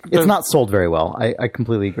 It's not sold very well. I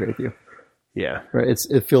completely agree with you. Yeah, right.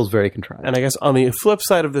 It feels very contrived. And I guess on the flip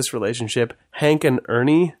side of this relationship, Hank and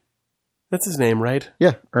Ernie, that's his name, right?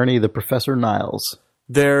 Yeah, Ernie, the Professor Niles.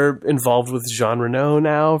 They're involved with Jean Reno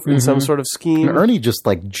now in some sort of scheme. And Ernie just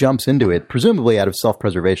like jumps into it, presumably out of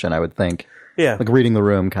self-preservation. I would think. Yeah, like reading the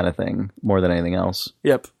room kind of thing, more than anything else.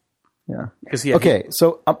 Yep. Yeah. Okay,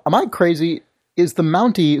 so am I crazy? Is the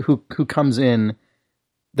Mountie who comes in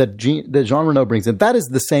that Jean Reno brings in, that is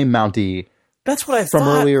the same Mountie? That's what I from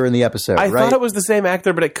thought. Earlier in the episode. I thought it was the same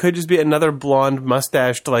actor, but it could just be another blonde,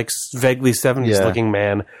 mustached, like vaguely 70s looking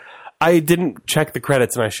man. I didn't check the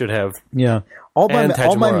credits, and I should have. Yeah, all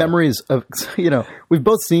my memories of we've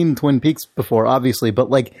both seen Twin Peaks before, obviously, but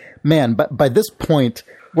like man, but by this point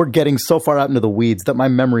we're getting so far out into the weeds that my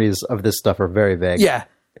memories of this stuff are very vague. Yeah.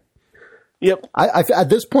 Yep. At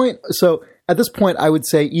this point, I would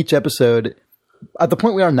say each episode, at the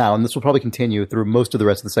point we are now, and this will probably continue through most of the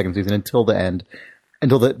rest of the second season until the end,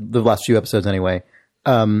 until the last few episodes anyway.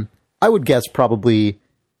 I would guess probably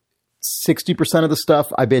 60% of the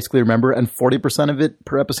stuff I basically remember, and 40% of it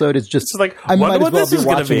per episode is just like I might as well be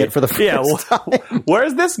watching it for the first time.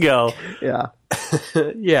 Where's this go? Yeah.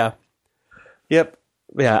 Yeah. Yep.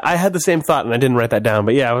 Yeah, I had the same thought, and I didn't write that down.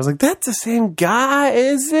 But yeah, I was like, that's the same guy,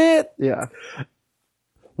 is it? Yeah.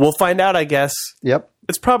 We'll find out, I guess. Yep.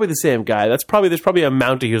 It's probably the same guy. There's probably a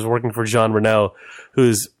Mountie who's working for Jean Reno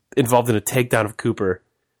who's involved in a takedown of Cooper.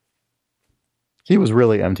 He was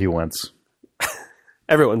really MT Wentz.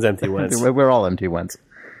 Everyone's MT Wentz. We're all MT Wentz.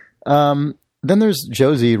 Then there's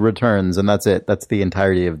Josie returns, and that's it. That's the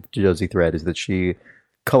entirety of Josie thread, is that she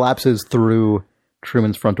collapses through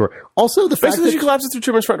Truman's front door. Also, the fact that she collapses through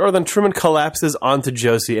Truman's front door, then Truman collapses onto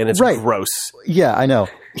Josie, and it's gross. Yeah, I know.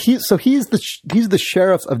 He's the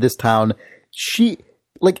sheriff of this town. She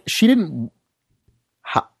didn't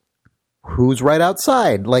who's right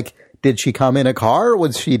outside? Like, did she come in a car?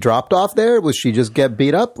 Was she dropped off there? Was she just get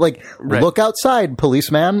beat up? Like, look outside,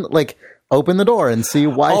 policeman. Like, open the door and see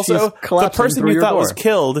why she's collapsing the person through you your thought door. was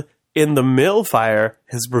killed in the mill fire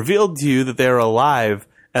has revealed to you that they're alive,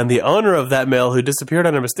 and the owner of that mill who disappeared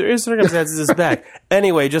under mysterious circumstances is back.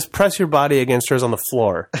 Anyway, just press your body against hers on the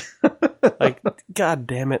floor. Like, God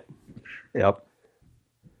damn it. Yep.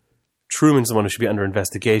 Truman's the one who should be under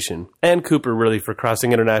investigation. And Cooper, really, for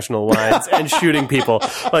crossing international lines and shooting people.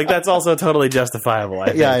 Like, that's also totally justifiable, I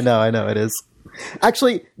think. Yeah, I know, it is.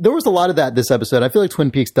 Actually, there was a lot of that this episode. I feel like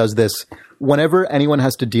Twin Peaks does this whenever anyone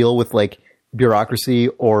has to deal with, like, bureaucracy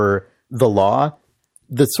or the law.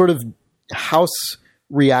 The sort of house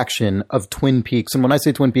reaction of Twin Peaks, and when I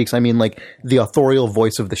say Twin Peaks, I mean, like, the authorial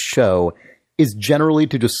voice of the show, is generally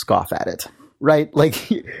to just scoff at it. Right?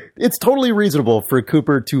 Like, it's totally reasonable for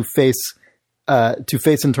Cooper to face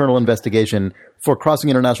internal investigation for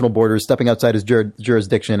crossing international borders, stepping outside his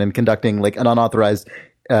jurisdiction, and conducting, like, an unauthorized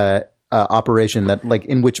operation that, like,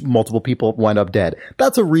 in which multiple people wind up dead.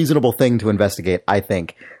 That's a reasonable thing to investigate, I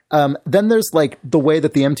think. Then there's, like, the way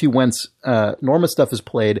that the M.T. Wentz Norma stuff is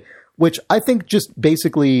played, which I think just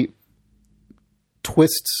basically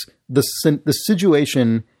twists the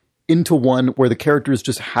situation into one where the characters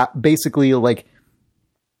just basically, like,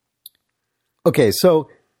 okay, so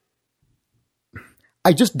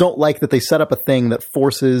I just don't like that they set up a thing that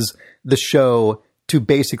forces the show to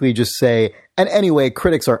basically just say, and anyway,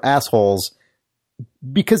 critics are assholes,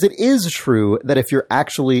 because it is true that if you're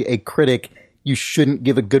actually a critic, you shouldn't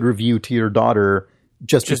give a good review to your daughter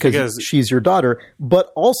just because she's your daughter,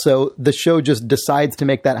 but also the show just decides to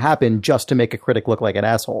make that happen just to make a critic look like an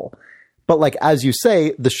asshole. But, like, as you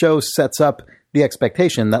say, the show sets up the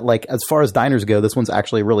expectation that, like, as far as diners go, this one's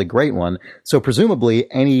actually a really great one. So presumably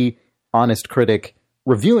any honest critic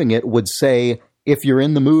reviewing it would say, if you're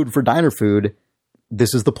in the mood for diner food,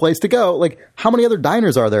 this is the place to go. Like, how many other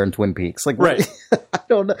diners are there in Twin Peaks? Like, right. I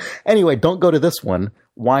don't know. Anyway, don't go to this one.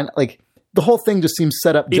 Why? Like, the whole thing just seems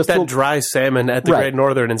set up. Eat that dry salmon at the Great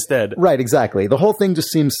Northern instead. Right, exactly. The whole thing just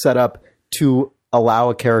seems set up to allow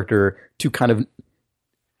a character to kind of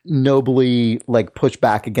nobly, like, push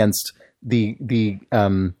back against the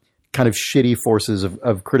kind of shitty forces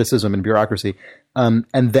of criticism and bureaucracy. And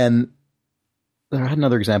then I had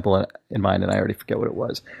another example in mind, and I already forget what it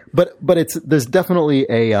was. But there's definitely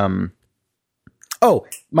a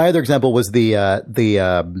my other example was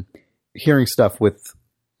the hearing stuff with,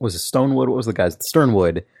 was it Stonewood? What was the guy's?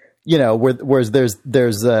 Sternwood. You know, whereas there's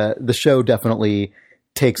the show definitely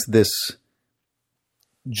takes this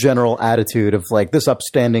general attitude of, like, this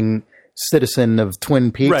upstanding citizen of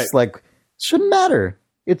Twin Peaks, right, like, shouldn't matter.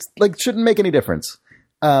 It's like, shouldn't make any difference.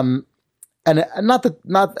 And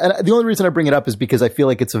the only reason I bring it up is because I feel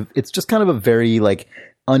like it's just kind of a very, like,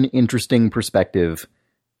 uninteresting perspective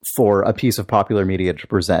for a piece of popular media to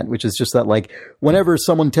present, which is just that, like, whenever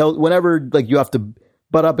like, you have to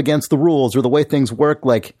butt up against the rules or the way things work,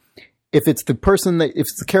 like, if it's the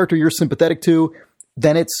character you're sympathetic to,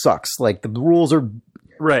 then it sucks. Like, the rules are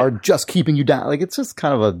just keeping you down. Like, it's just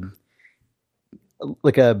kind of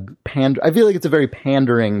I feel like it's a very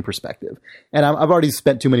pandering perspective, and I've already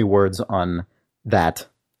spent too many words on that,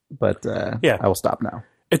 but I will stop now.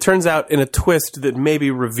 It turns out, in a twist that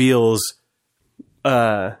maybe reveals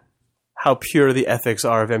how pure the ethics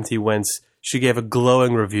are of M.T. Wentz, she gave a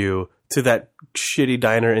glowing review to that shitty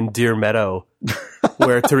diner in Deer Meadow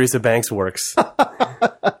where Teresa Banks works.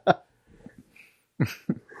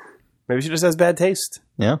 Maybe she just has bad taste.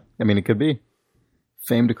 Yeah, I mean, it could be.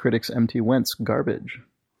 Famed critics M.T. Wentz garbage.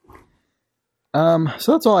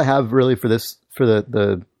 So that's all I have really for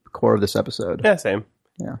the core of this episode. Yeah, same.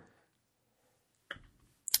 Yeah.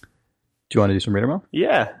 Do you want to do some reader mail?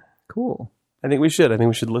 Yeah. Cool. I think we should.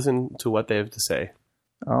 Listen to what they have to say.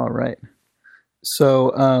 All right.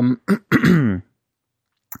 So,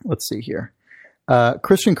 let's see here.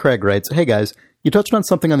 Christian Craig writes, "Hey guys, you touched on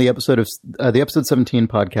something on the episode 17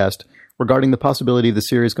 podcast regarding the possibility of the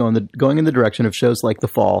series going in the direction of shows like The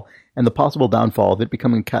Fall and the possible downfall of it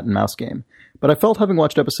becoming a cat and mouse game. But I felt, having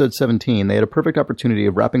watched episode 17, they had a perfect opportunity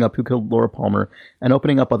of wrapping up Who Killed Laura Palmer and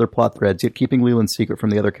opening up other plot threads, yet keeping Leland's secret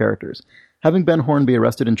from the other characters. Having Ben Hornby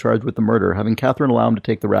arrested and charged with the murder, having Catherine allow him to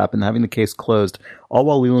take the rap, and having the case closed, all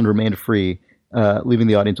while Leland remained free, leaving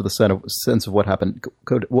the audience with a sense of what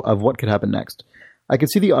could happen next. I could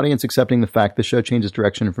see the audience accepting the fact the show changes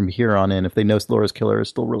direction from here on in if they know Laura's killer is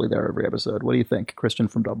still really there every episode. What do you think?" Christian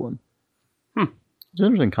from Dublin. It's an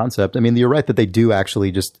interesting concept. I mean, you're right that they do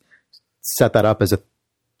actually just set that up as a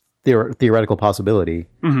theoretical possibility,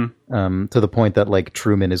 to the point that, like,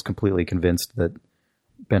 Truman is completely convinced that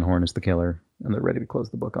Ben Horn is the killer, and they're ready to close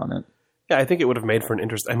the book on it. Yeah, I think it would have made for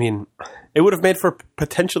it would have made for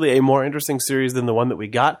potentially a more interesting series than the one that we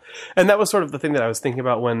got. And that was sort of the thing that I was thinking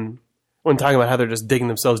about when talking about how they're just digging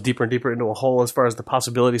themselves deeper and deeper into a hole as far as the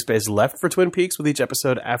possibility space left for Twin Peaks with each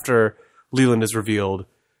episode after Leland is revealed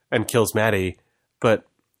and kills Maddie. But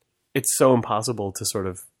it's so impossible to sort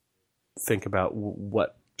of think about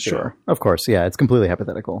what... Sure. Of course. Yeah, it's completely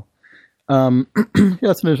hypothetical. Yeah,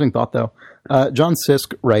 that's an interesting thought, though. John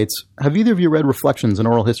Sisk writes, have either of you read Reflections, an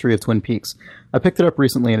Oral History of Twin Peaks? I picked it up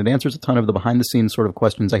recently, and it answers a ton of the behind-the-scenes sort of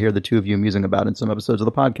questions I hear the two of you musing about in some episodes of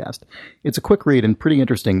the podcast. It's a quick read and pretty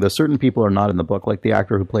interesting, though certain people are not in the book, like the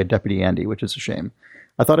actor who played Deputy Andy, which is a shame.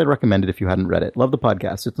 I thought I'd recommend it if you hadn't read it. Love the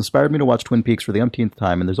podcast. It's inspired me to watch Twin Peaks for the umpteenth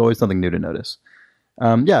time, and there's always something new to notice.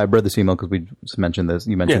 Yeah, I read this email because we mentioned this.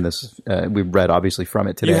 You mentioned this. We read, obviously, from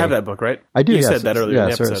it today. You have that book, right? I do, You yes. said that earlier in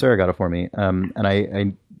the episode. Sarah got it for me. And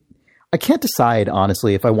I can't decide,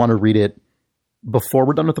 honestly, if I want to read it before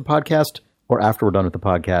we're done with the podcast or after we're done with the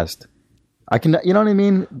podcast. I can, you know what I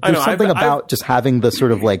mean? There's something about just having the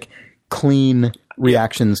sort of like clean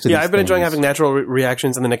reactions to these I've been enjoying things. having natural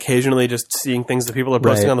reactions and then occasionally just seeing things that people are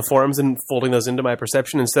posting on the forums and folding those into my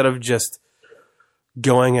perception instead of just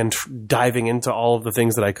going and diving into all of the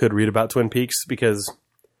things that I could read about Twin Peaks, because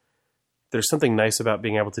there's something nice about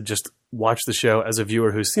being able to just watch the show as a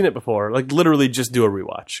viewer who's seen it before, like literally just do a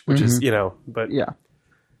rewatch, which is, but yeah.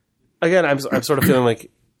 Again, I'm sort of feeling like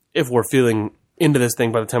if we're feeling into this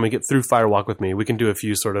thing by the time we get through Fire Walk With Me, we can do a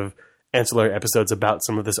few sort of ancillary episodes about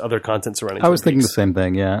some of this other content surrounding I was Twin thinking Peaks. the same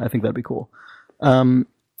thing. Yeah, I think that'd be cool.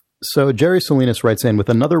 So Jerry Salinas writes in with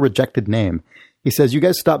another rejected name. He says, you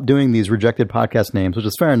guys stopped doing these rejected podcast names, which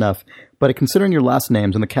is fair enough, but considering your last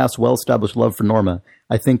names and the cast's well-established love for Norma,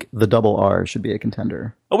 I think the Double R should be a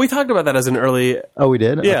contender. Oh, we talked about that as an early... Oh, we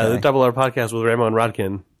did? Yeah, Okay. the Double R podcast with Ramo and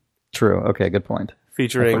Rodkin. True. Okay, good point.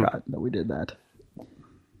 Featuring... I forgot that we did that.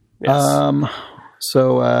 Yes.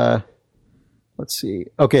 So, let's see.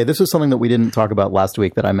 Okay, this is something that we didn't talk about last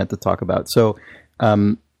week that I meant to talk about. So,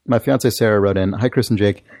 my fiance Sarah wrote in, hi, Chris and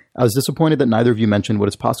Jake. I was disappointed that neither of you mentioned what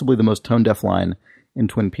is possibly the most tone-deaf line in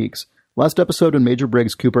Twin Peaks. Last episode, when Major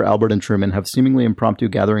Briggs, Cooper, Albert, and Truman have seemingly impromptu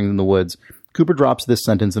gathering in the woods, Cooper drops this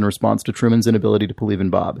sentence in response to Truman's inability to believe in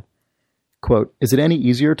Bob. Quote, is it any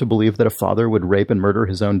easier to believe that a father would rape and murder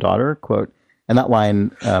his own daughter? Quote, and that line,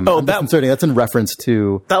 disconcerting. That's in reference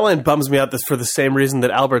to... That line bums me out for the same reason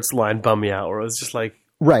that Albert's line bummed me out, where it was just like...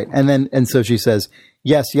 Right. And so she says,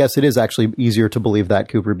 yes, it is actually easier to believe that,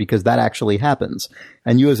 Cooper, because that actually happens.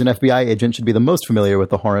 And you as an FBI agent should be the most familiar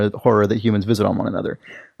with the horror that humans visit on one another.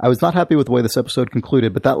 I was not happy with the way this episode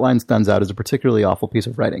concluded, but that line stands out as a particularly awful piece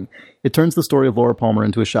of writing. It turns the story of Laura Palmer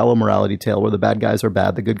into a shallow morality tale where the bad guys are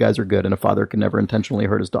bad, the good guys are good, and a father can never intentionally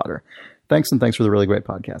hurt his daughter. Thanks for the really great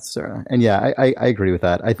podcast, Sarah. And yeah, I agree with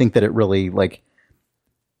that. I think that it really, like...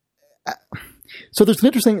 So there was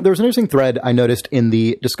an interesting thread I noticed in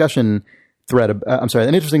the discussion thread.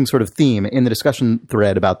 An interesting sort of theme in the discussion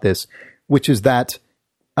thread about this, which is that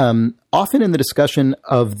often in the discussion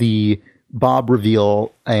of the Bob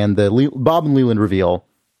reveal and the Bob and Leland reveal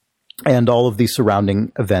and all of the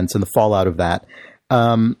surrounding events and the fallout of that,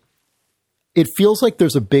 it feels like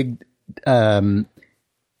there's a big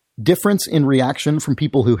difference in reaction from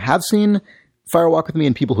people who have seen Fire Walk With Me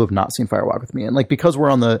and people who have not seen Fire Walk With Me. And like, because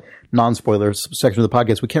we're on the non-spoilers section of the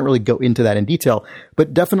podcast, we can't really go into that in detail,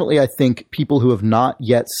 but definitely I think people who have not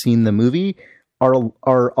yet seen the movie are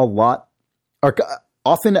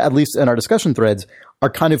often, at least in our discussion threads, are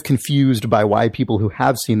kind of confused by why people who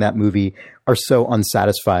have seen that movie are so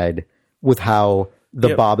unsatisfied with how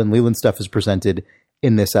the Bob and Leland stuff is presented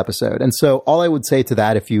in this episode. And so all I would say to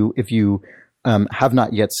that, if you have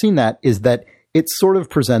not yet seen that, is that it sort of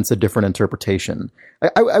presents a different interpretation.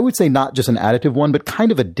 I would say not just an additive one, but kind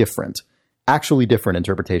of a actually different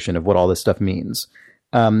interpretation of what all this stuff means.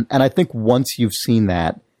 And I think once you've seen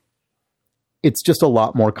that, it's just a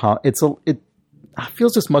lot more, it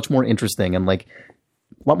feels just much more interesting and like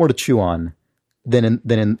a lot more to chew on than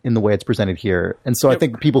in the way it's presented here. And so I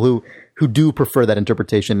think people who do prefer that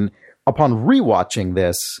interpretation upon rewatching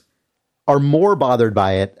this are more bothered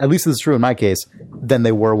by it, at least this is true in my case, than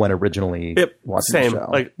they were when originally watching the show.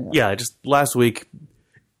 Like, just last week,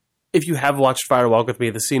 if you have watched Fire Walk With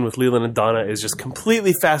Me, the scene with Leland and Donna is just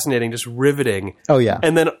completely fascinating, just riveting. Oh, yeah.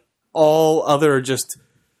 And then all other just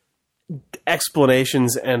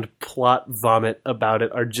explanations and plot vomit about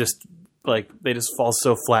it are just, like, they just fall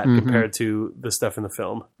so flat compared to the stuff in the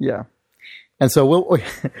film. Yeah. And so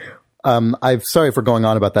I'm sorry for going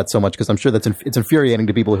on about that so much because I'm sure it's infuriating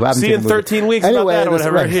to people who haven't seen the movie. See in 13 weeks anyway, about that or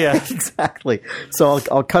whatever. Right. Yeah, exactly. So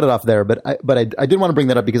I'll cut it off there. But I did want to bring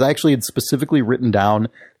that up because I actually had specifically written down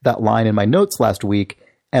that line in my notes last week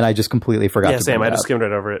and I just completely forgot. Yeah, to same. bring it I just up. skimmed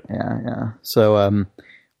right over it. Yeah. So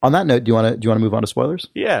on that note, do you want to move on to spoilers?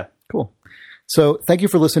 Yeah. Cool. So thank you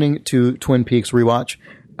for listening to Twin Peaks Rewatch.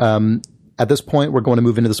 At this point, we're going to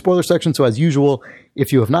move into the spoiler section. So as usual,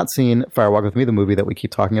 if you have not seen Fire Walk with Me, the movie that we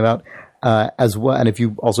keep talking about, as well, and if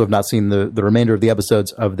you also have not seen the remainder of the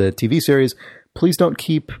episodes of the TV series, please don't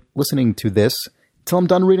keep listening to this till I'm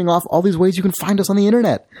done reading off all these ways you can find us on the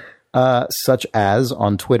internet, such as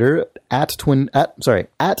on Twitter at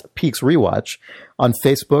Peaks Rewatch, on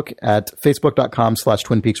Facebook at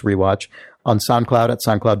facebook.com/Twin Peaks Rewatch, on SoundCloud at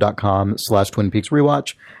soundcloud.com/Twin Peaks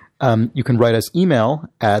Rewatch. You can write us email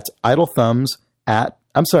at idlethumbs at,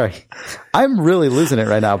 I'm sorry, I'm really losing it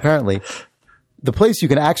right now, apparently. The place you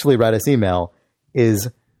can actually write us email is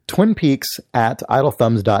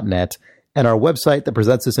twinpeaks@idlethumbs.net. And our website that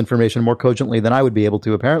presents this information more cogently than I would be able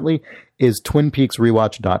to, apparently, is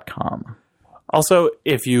twinpeaksrewatch.com. Also,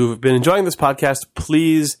 if you've been enjoying this podcast,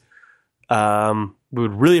 please, we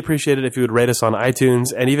would really appreciate it if you would rate us on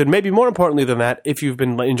iTunes. And even maybe more importantly than that, if you've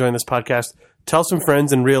been enjoying this podcast, tell some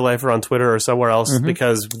friends in real life or on Twitter or somewhere else,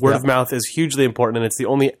 because word of mouth is hugely important, and it's the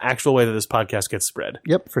only actual way that this podcast gets spread.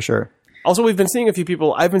 Yep, for sure. Also, I've been seeing a few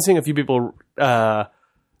people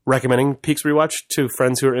recommending Peaks Rewatch to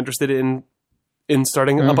friends who are interested in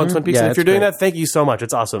starting up on Twin Peaks. Yeah, and if you're doing great. that, thank you so much.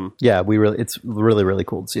 It's awesome. Yeah, it's really, really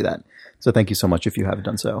cool to see that. So thank you so much if you haven't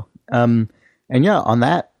done so. And yeah, on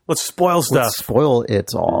that, Let's spoil stuff. let's spoil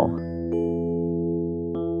it all.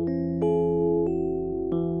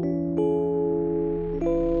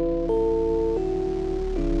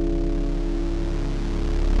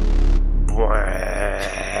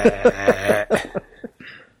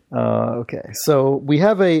 Okay, so we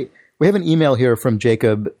have an email here from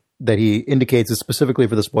Jacob that he indicates is specifically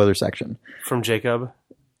for the spoiler section. From Jacob.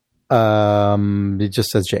 It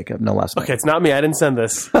just says Jacob, no last name. Okay, it's not me. I didn't send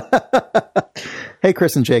this. Hey,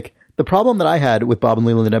 Chris and Jake. The problem that I had with Bob and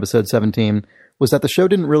Leland in episode 17 was that the show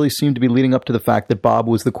didn't really seem to be leading up to the fact that Bob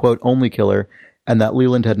was the, quote, only killer, and that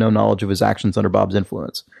Leland had no knowledge of his actions under Bob's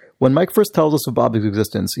influence. When Mike first tells us of Bob's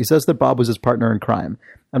existence, he says that Bob was his partner in crime.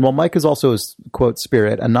 And while Mike is also his, quote,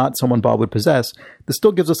 spirit and not someone Bob would possess, this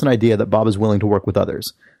still gives us an idea that Bob is willing to work with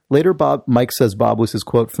others. Later, Mike says Bob was his,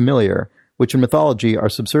 quote, familiar, which in mythology are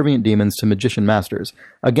subservient demons to magician masters,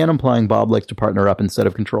 again implying Bob likes to partner up instead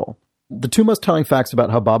of control. The two most telling facts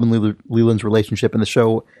about how Bob and Leland's relationship in the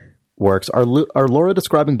show works are Laura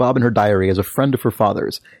describing Bob in her diary as a friend of her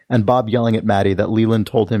father's, and Bob yelling at Maddie that Leland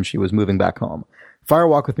told him she was moving back home. Fire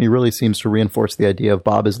Walk with Me really seems to reinforce the idea of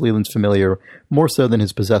Bob as Leland's familiar more so than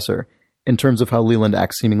his possessor, in terms of how Leland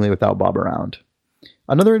acts seemingly without Bob around.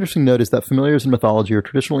 Another interesting note is that familiars in mythology are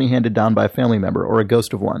traditionally handed down by a family member or a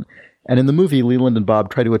ghost of one, and in the movie, Leland and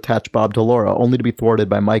Bob try to attach Bob to Laura, only to be thwarted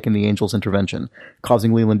by Mike and the Angel's intervention,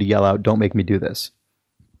 causing Leland to yell out, "Don't make me do this."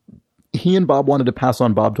 He and Bob wanted to pass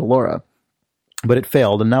on Bob to Laura, but it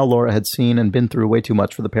failed, and now Laura had seen and been through way too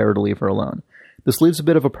much for the pair to leave her alone. This leaves a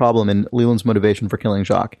bit of a problem in Leland's motivation for killing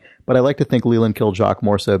Jacques, but I like to think Leland killed Jacques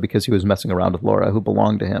more so because he was messing around with Laura, who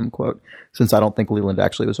belonged to him, quote, since I don't think Leland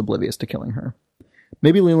actually was oblivious to killing her.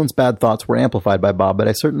 Maybe Leland's bad thoughts were amplified by Bob, but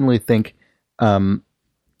I certainly think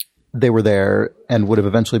they were there and would have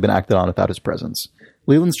eventually been acted on without his presence.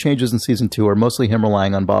 Leland's changes in Season 2 are mostly him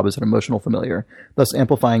relying on Bob as an emotional familiar, thus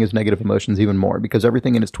amplifying his negative emotions even more, because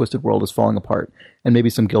everything in his twisted world is falling apart, and maybe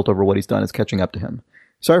some guilt over what he's done is catching up to him.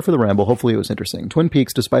 Sorry for the ramble, hopefully it was interesting. Twin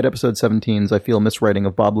Peaks, despite episode 17's, I feel, miswriting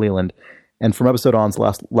of Bob Leland, and from episode on's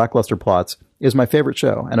lackluster plots, is my favorite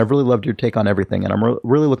show, and I've really loved your take on everything, and I'm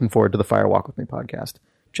really looking forward to the Fire Walk with Me podcast.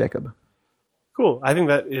 Jacob. Cool. I think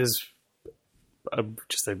that is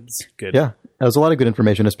it's good. Yeah, that was a lot of good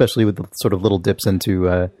information, especially with the sort of little dips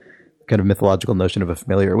into kind of mythological notion of a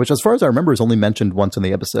familiar, which, as far as I remember, is only mentioned once in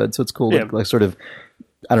the episode. So it's cool to like sort of,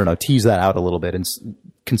 I don't know, tease that out a little bit and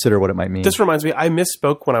consider what it might mean. This reminds me, I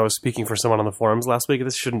misspoke when I was speaking for someone on the forums last week.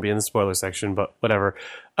 This shouldn't be in the spoiler section, but whatever.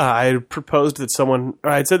 I had proposed that someone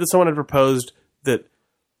had proposed that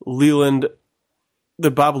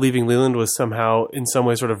that Bob leaving Leland was somehow in some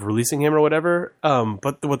way sort of releasing him or whatever.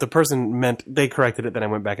 But what the person meant, they corrected it. Then I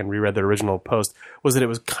went back and reread their original post, was that it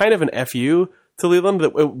was kind of an FU to Leland,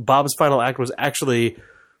 that Bob's final act was actually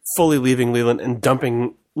fully leaving Leland and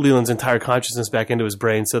dumping Leland's entire consciousness back into his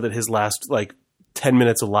brain, so that his last 10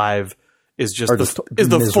 minutes alive is just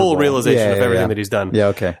the full realization of everything that he's done. Yeah,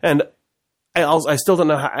 okay. And I still don't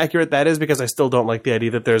know how accurate that is, because I still don't like the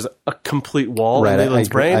idea that there's a complete wall in Leland's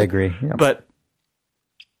brain. I agree. Yeah. But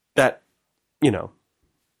that,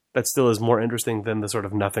 that still is more interesting than the sort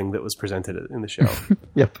of nothing that was presented in the show.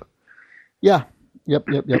 Yep. Yeah. Yep.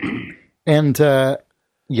 And,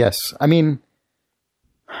 yes, I mean,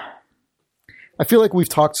 I feel like we've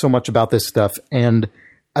talked so much about this stuff, and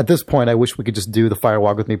at this point, I wish we could just do the Fire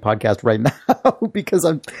Walk with Me podcast right now because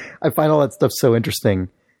I find all that stuff so interesting.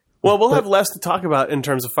 Well, we'll have less to talk about in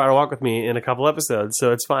terms of Fire Walk with Me in a couple episodes,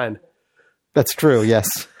 so it's fine. That's true.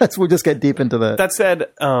 Yes, we'll just get deep into the. That said,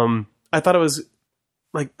 I thought it was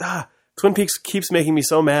like Twin Peaks keeps making me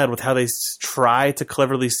so mad with how they try to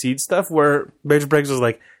cleverly seed stuff. Where Major Briggs was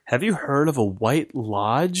like, "Have you heard of a White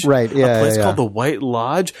Lodge? Right? Yeah, a place yeah. called the White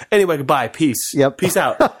Lodge." Anyway, goodbye, peace. Yep. Peace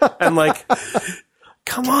out. And like,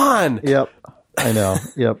 come on. Yep. I know.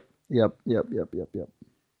 Yep.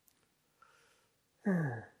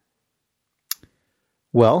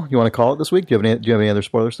 Well, you want to call it this week? Do you have any other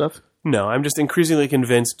spoiler stuff? No, I'm just increasingly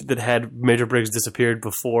convinced that had Major Briggs disappeared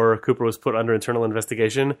before Cooper was put under internal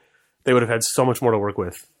investigation, they would have had so much more to work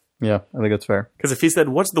with. Yeah, I think that's fair. Because if he said,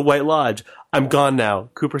 "What's the White Lodge? I'm gone now."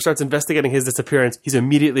 Cooper starts investigating his disappearance. He's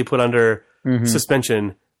immediately put under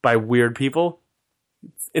suspension by weird people.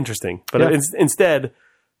 It's interesting. But instead,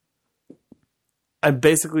 I'm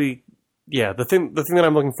basically, the thing that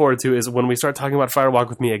I'm looking forward to is when we start talking about Fire Walk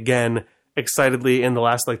with Me again, excitedly in the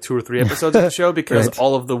last 2 or 3 episodes of the show, because Right.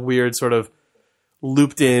 all of the weird sort of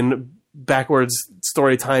looped in backwards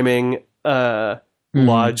story timing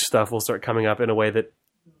lodge stuff will start coming up in a way that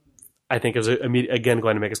I think is again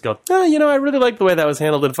going to make us go, I really like the way that was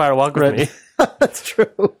handled in Fire Walk with Me. That's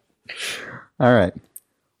true. All right.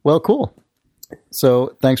 Well, cool.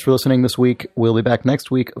 So thanks for listening this week. We'll be back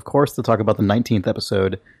next week, of course, to talk about the 19th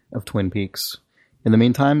episode of Twin Peaks. In the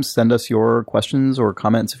meantime, send us your questions or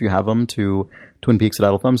comments if you have them to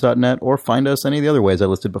twinpeaks@idlethumbs.net or find us any of the other ways I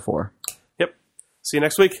listed before. Yep. See you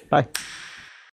next week. Bye.